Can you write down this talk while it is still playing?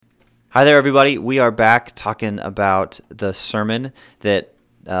Hi there, everybody. We are back talking about the sermon that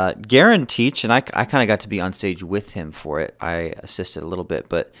Garen teach, and I kind of got to be on stage with him for it. I assisted a little bit,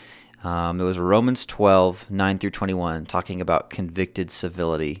 but it was Romans 12, 9 through 21, talking about convicted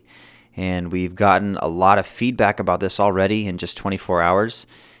civility. And we've gotten a lot of feedback about this already in just 24 hours.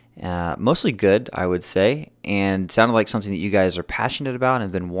 Mostly good, I would say, and sounded like something that you guys are passionate about and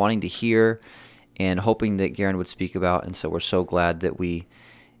have been wanting to hear and hoping that Garen would speak about. And so we're so glad that we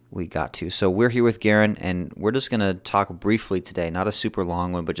got to. So we're here with Garen, and we're just going to talk briefly today, not a super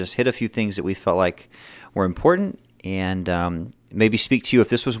long one, but just hit a few things that we felt like were important, and maybe speak to you if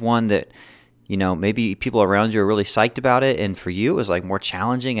this was one that, maybe people around you are really psyched about it, and for you it was like more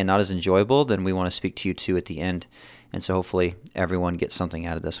challenging and not as enjoyable, then we want to speak to you too at the end. And so hopefully everyone gets something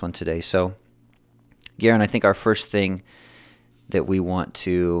out of this one today. So Garen, I think our first thing that we want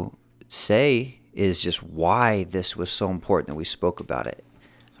to say is just why this was so important that we spoke about it.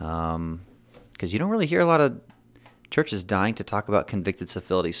 Because you don't really hear a lot of churches dying to talk about convicted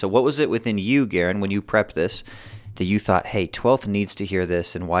civility. So what was it within you, Garen, when you prepped this, that you thought, hey, 12th needs to hear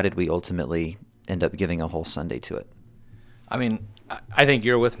this, and why did we ultimately end up giving a whole Sunday to it? I mean, I think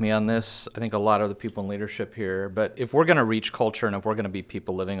you're with me on this. I think a lot of the people in leadership here. But if we're going to reach culture and if we're going to be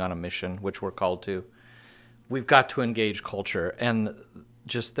people living on a mission, which we're called to, we've got to engage culture. And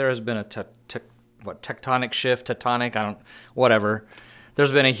just there has been a tectonic shift, whatever.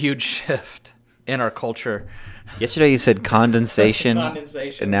 There's been a huge shift in our culture. Yesterday you said condensation.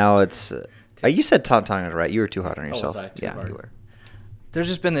 Condensation. And now it's... you said tectonic, right? You were too hard on yourself. Was I too yeah, hard? You were. There's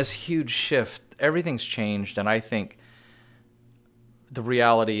just been this huge shift. Everything's changed, and I think the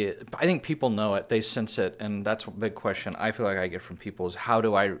reality, I think people know it, they sense it, and that's a big question I feel like I get from people is how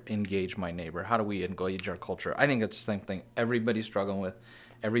do I engage my neighbor? How do we engage our culture? I think it's the same thing everybody's struggling with.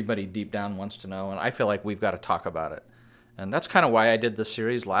 Everybody deep down wants to know, and I feel like we've got to talk about it. And that's kind of why I did the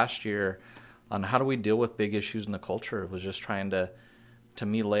series last year on how do we deal with big issues in the culture. It was just trying to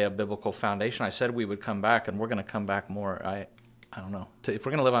me, lay a biblical foundation. I said we would come back, and we're going to come back more. I don't know. If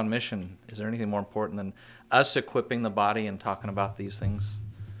we're going to live on mission, is there anything more important than us equipping the body and talking about these things?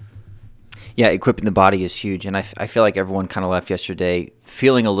 Yeah, equipping the body is huge, and I feel like everyone kind of left yesterday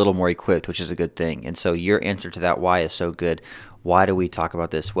feeling a little more equipped, which is a good thing. And so your answer to that why is so good. Why do we talk about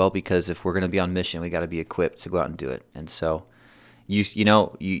this? Well, because if we're going to be on mission, we got to be equipped to go out and do it. And so, you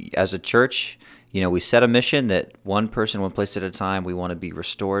as a church, we set a mission that one person, one place at a time, we want to be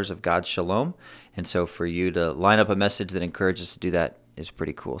restorers of God's shalom. And so for you to line up a message that encourages us to do that is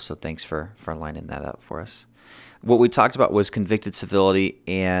pretty cool. So thanks for lining that up for us. What we talked about was convicted civility,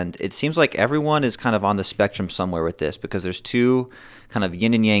 and it seems like everyone is kind of on the spectrum somewhere with this because there's two kind of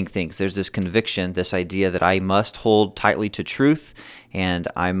yin and yang things. There's this conviction, this idea that I must hold tightly to truth and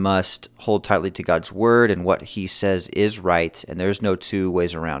I must hold tightly to God's word and what he says is right, and there's no two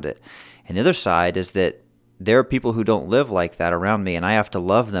ways around it. And the other side is that there are people who don't live like that around me, and I have to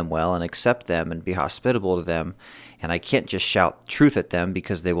love them well and accept them and be hospitable to them. And I can't just shout truth at them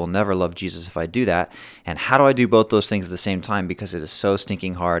because they will never love Jesus if I do that. And how do I do both those things at the same time? Because it is so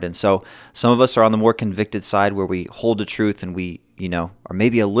stinking hard. And so some of us are on the more convicted side where we hold the truth and we, are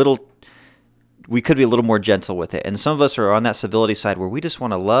maybe we could be a little more gentle with it. And some of us are on that civility side where we just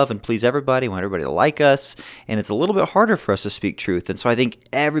want to love and please everybody, want everybody to like us, and it's a little bit harder for us to speak truth. And so I think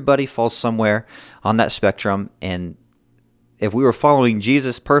everybody falls somewhere on that spectrum, and if we were following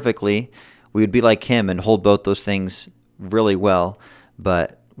Jesus perfectly, we would be like him and hold both those things really well,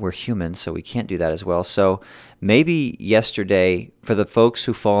 but we're human, so we can't do that as well. So maybe yesterday, for the folks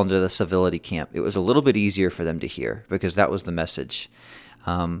who fall into the civility camp, it was a little bit easier for them to hear because that was the message.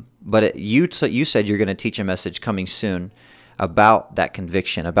 But you said you're going to teach a message coming soon about that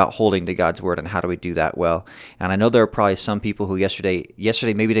conviction, about holding to God's word, and how do we do that well. And I know there are probably some people who yesterday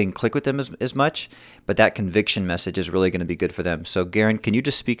maybe didn't click with them as much, but that conviction message is really going to be good for them. So Garen, can you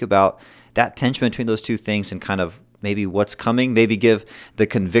just speak about that tension between those two things and kind of maybe what's coming, maybe give the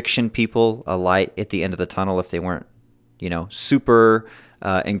conviction people a light at the end of the tunnel if they weren't, super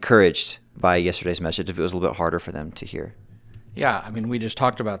encouraged by yesterday's message, if it was a little bit harder for them to hear. Yeah, I mean, we just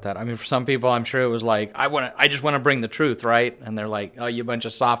talked about that. I mean, for some people, I'm sure it was like, I just want to bring the truth, right? And they're like, oh, you bunch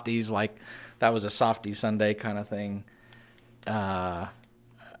of softies, like that was a softy Sunday kind of thing.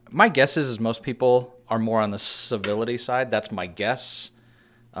 My guess is most people are more on the civility side. That's my guess.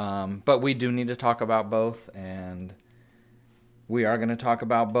 But we do need to talk about both, and we are going to talk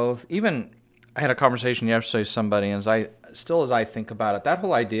about both. Even I had a conversation yesterday with somebody, and as I think about it, that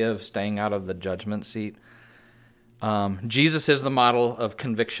whole idea of staying out of the judgment seat, Jesus is the model of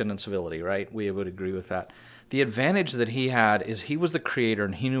conviction and civility, right? We would agree with that. the advantage that he had is he was the creator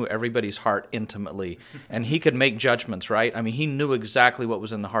and he knew everybody's heart intimately, and he could make judgments, right? I mean, he knew exactly what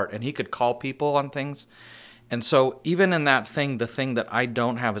was in the heart, and he could call people on things. And so even in that thing, the thing that I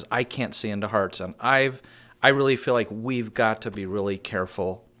don't have is I can't see into hearts. And I really feel like we've got to be really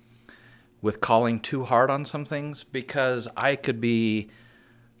careful with calling too hard on some things, because I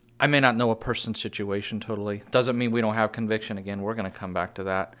may not know a person's situation totally. Doesn't mean we don't have conviction. Again, we're going to come back to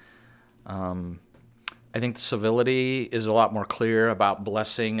that. I think the civility is a lot more clear about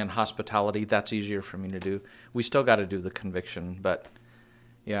blessing and hospitality. That's easier for me to do. We still got to do the conviction, but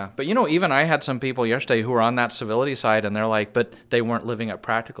yeah. But even I had some people yesterday who were on that civility side, and they're like, but they weren't living it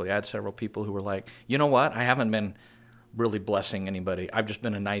practically. I had several people who were like, you know what? I haven't been really blessing anybody. I've just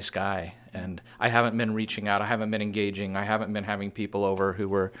been a nice guy, and I haven't been reaching out. I haven't been engaging. I haven't been having people over who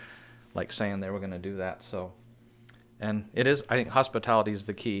were like saying they were going to do that. So, and it is, I think hospitality is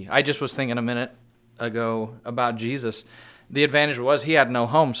the key. I just was thinking a minute ago about Jesus. The advantage was he had no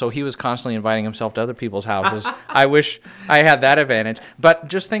home, so he was constantly inviting himself to other people's houses. I wish I had that advantage. But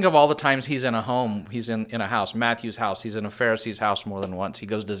just think of all the times he's in a home. He's in a house, Matthew's house. He's in a Pharisee's house more than once. He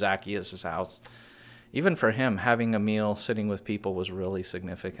goes to Zacchaeus' house. Even for him, having a meal, sitting with people was really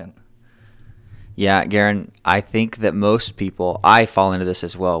significant. Yeah, Garen, I think that most people, I fall into this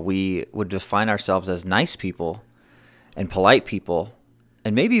as well. We would define ourselves as nice people and polite people,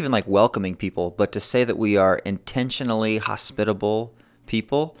 and maybe even like welcoming people, but to say that we are intentionally hospitable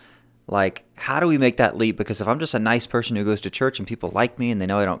people, like how do we make that leap? Because if I'm just a nice person who goes to church and people like me and they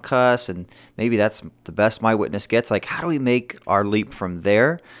know I don't cuss and maybe that's the best my witness gets, like how do we make our leap from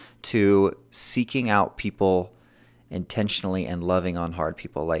there to seeking out people intentionally and loving on hard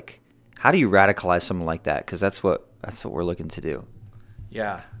people? Like how do you radicalize someone like that? Because that's what we're looking to do.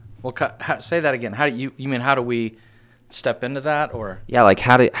 Yeah. Well, say that again. How do you mean how do we step into that? Or yeah, like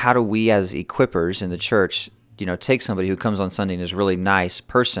how do we as equippers in the church, take somebody who comes on Sunday and is a really nice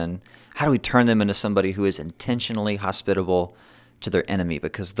person, how do we turn them into somebody who is intentionally hospitable to their enemy?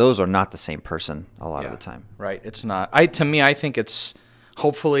 Because those are not the same person a lot of the time. Right. It's not. I think it's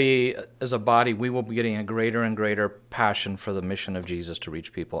hopefully as a body we will be getting a greater and greater passion for the mission of Jesus to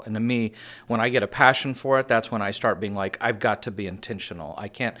reach people. And to me, when I get a passion for it, that's when I start being like, I've got to be intentional. I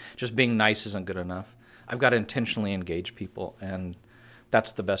can't just being nice isn't good enough. I've got to intentionally engage people, and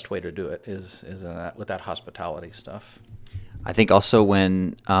that's the best way to do it is in that, with that hospitality stuff. I think also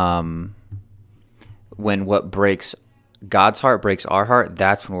when what breaks God's heart breaks our heart,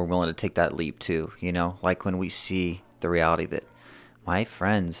 that's when we're willing to take that leap too. Like when we see the reality that my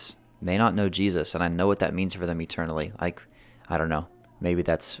friends may not know Jesus, and I know what that means for them eternally. Like, I don't know, maybe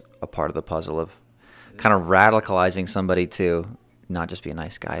that's a part of the puzzle of kind of radicalizing somebody to not just be a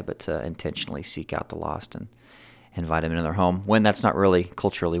nice guy, but to intentionally seek out the lost and invite them into their home when that's not really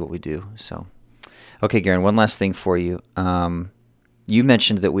culturally what we do. So, okay, Garen, one last thing for you. You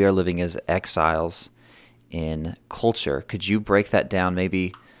mentioned that we are living as exiles in culture. Could you break that down,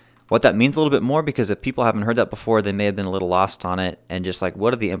 maybe what that means a little bit more? Because if people haven't heard that before, they may have been a little lost on it. And just like,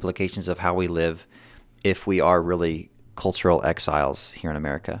 what are the implications of how we live if we are really cultural exiles here in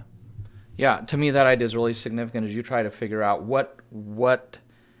America? Yeah, to me that idea is really significant as you try to figure out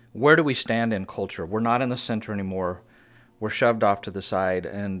where do we stand in culture. We're not in the center anymore. We're shoved off to the side.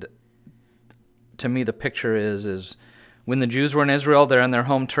 And to me the picture is when the Jews were in Israel, they're in their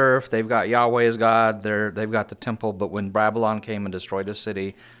home turf. They've got Yahweh as God. They've got the temple. But when Babylon came and destroyed the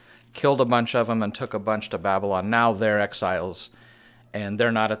city, killed a bunch of them and took a bunch to Babylon, now they're exiles. And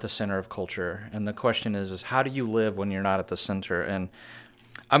they're not at the center of culture. And the question is how do you live when you're not at the center? And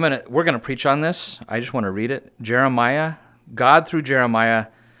we're gonna preach on this. I just want to read it. Jeremiah, God through Jeremiah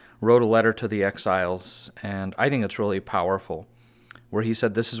wrote a letter to the exiles, and I think it's really powerful, where he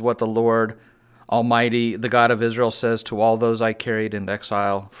said, "This is what the Lord Almighty, the God of Israel, says to all those I carried into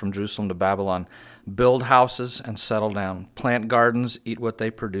exile from Jerusalem to Babylon: build houses and settle down, plant gardens, eat what they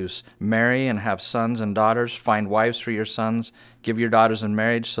produce, marry and have sons and daughters, find wives for your sons, give your daughters in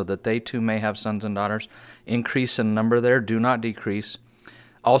marriage so that they too may have sons and daughters. Increase in number there, do not decrease.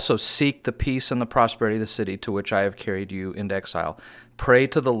 Also seek the peace and the prosperity of the city to which I have carried you into exile. Pray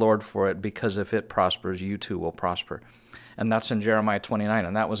to the Lord for it, because if it prospers, you too will prosper." And that's in Jeremiah 29,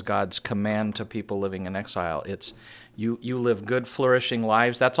 and that was God's command to people living in exile. It's you live good, flourishing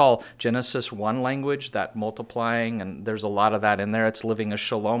lives. That's all Genesis 1 language, that multiplying, and there's a lot of that in there. It's living a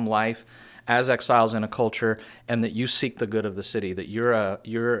shalom life as exiles in a culture, and that you seek the good of the city, that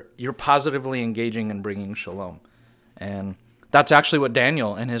you're positively engaging and bringing shalom. And that's actually what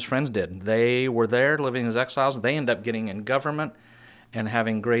Daniel and his friends did. They were there living as exiles. They ended up getting in government and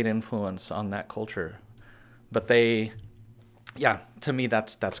having great influence on that culture. But to me,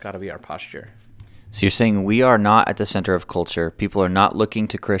 that's got to be our posture. So you're saying we are not at the center of culture. People are not looking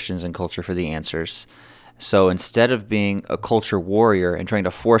to Christians and culture for the answers. So instead of being a culture warrior and trying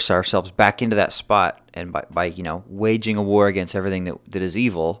to force ourselves back into that spot, and by waging a war against everything that is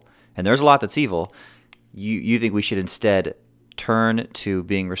evil, and there's a lot that's evil, you think we should instead turn to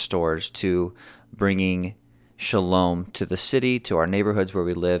being restorers, to bringing shalom to the city, to our neighborhoods where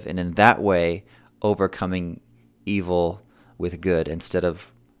we live, and in that way overcoming evil with good instead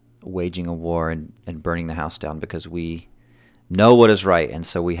of waging a war and burning the house down because we know what is right, and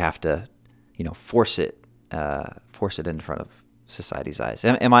so we have to force it in front of society's eyes.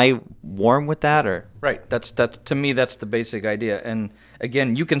 Am I warm with that, or? Right. That's to me, that's the basic idea. And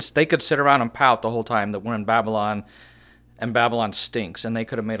again, they could sit around and pout the whole time that we're in Babylon and Babylon stinks, and they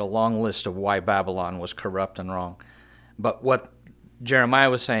could have made a long list of why Babylon was corrupt and wrong. But what Jeremiah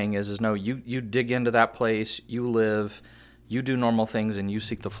was saying is no, you dig into that place, you live, you do normal things, and you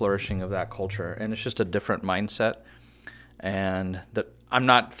seek the flourishing of that culture. And it's just a different mindset. And that I'm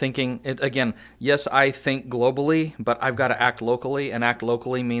not thinking it again. Yes, I think globally, but I've got to act locally, and act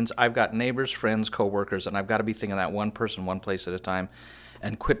locally means I've got neighbors, friends, coworkers, and I've got to be thinking that one person, one place at a time,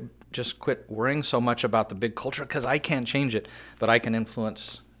 and quit worrying so much about the big culture because I can't change it, but I can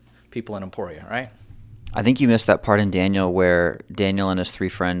influence people in Emporia, right? I think you missed that part in Daniel where Daniel and his 3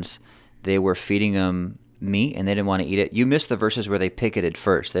 friends, they were feeding them meat and they didn't want to eat it. You missed the verses where they picketed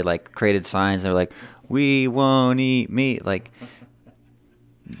first. They created signs. They're like, "We won't eat meat."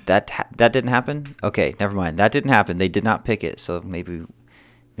 That didn't happen. Okay, never mind. That didn't happen. They did not picket. So maybe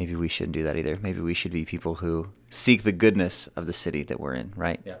we shouldn't do that either. Maybe we should be people who seek the goodness of the city that we're in.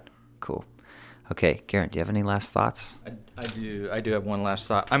 Right? Yeah. Cool. Okay, Garrett, do you have any last thoughts? I do have one last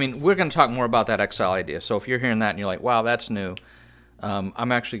thought. I mean, we're going to talk more about that exile idea. So if you're hearing that and you're like, "Wow, that's new,"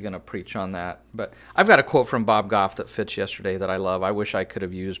 I'm actually going to preach on that. But I've got a quote from Bob Goff that fits yesterday that I love. I wish I could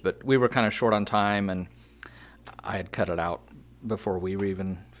have used, but we were kind of short on time, and I had cut it out before we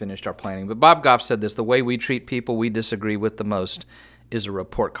even finished our planning. But Bob Goff said this: "The way we treat people we disagree with the most is a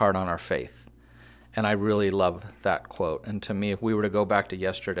report card on our faith." And I really love that quote. And to me, if we were to go back to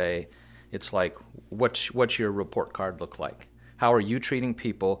yesterday, it's like, what's your report card look like? How are you treating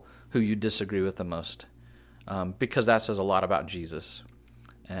people who you disagree with the most? Because that says a lot about Jesus.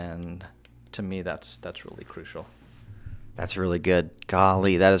 And to me, that's really crucial. That's really good.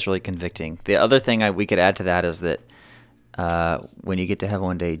 Golly, that is really convicting. The other thing we could add to that is that when you get to heaven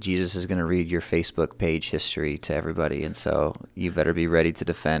one day, Jesus is going to read your Facebook page history to everybody, and so you better be ready to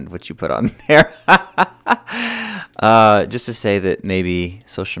defend what you put on there. Just to say that maybe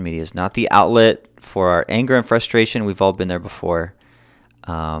social media is not the outlet for our anger and frustration. We've all been there before,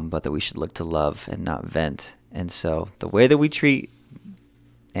 but that we should look to love and not vent. And so the way that we treat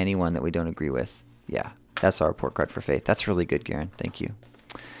anyone that we don't agree with, that's our report card for faith. That's really good, Garen. Thank you.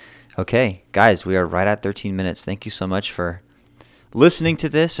 Okay, guys, we are right at 13 minutes. Thank you so much for listening to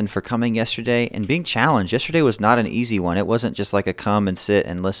this and for coming yesterday and being challenged. Yesterday was not an easy one. It wasn't just like a come and sit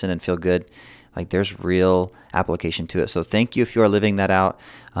and listen and feel good. There's real application to it. So thank you if you are living that out.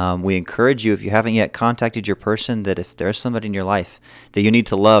 We encourage you, if you haven't yet contacted your person, that if there's somebody in your life that you need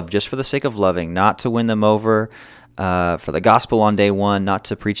to love just for the sake of loving, not to win them over, for the gospel on day one, not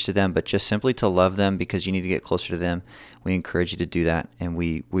to preach to them, but just simply to love them because you need to get closer to them, we encourage you to do that. And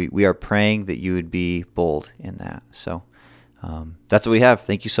we are praying that you would be bold in that. So that's what we have.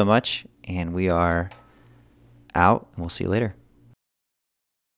 Thank you so much. And we are out, and we'll see you later.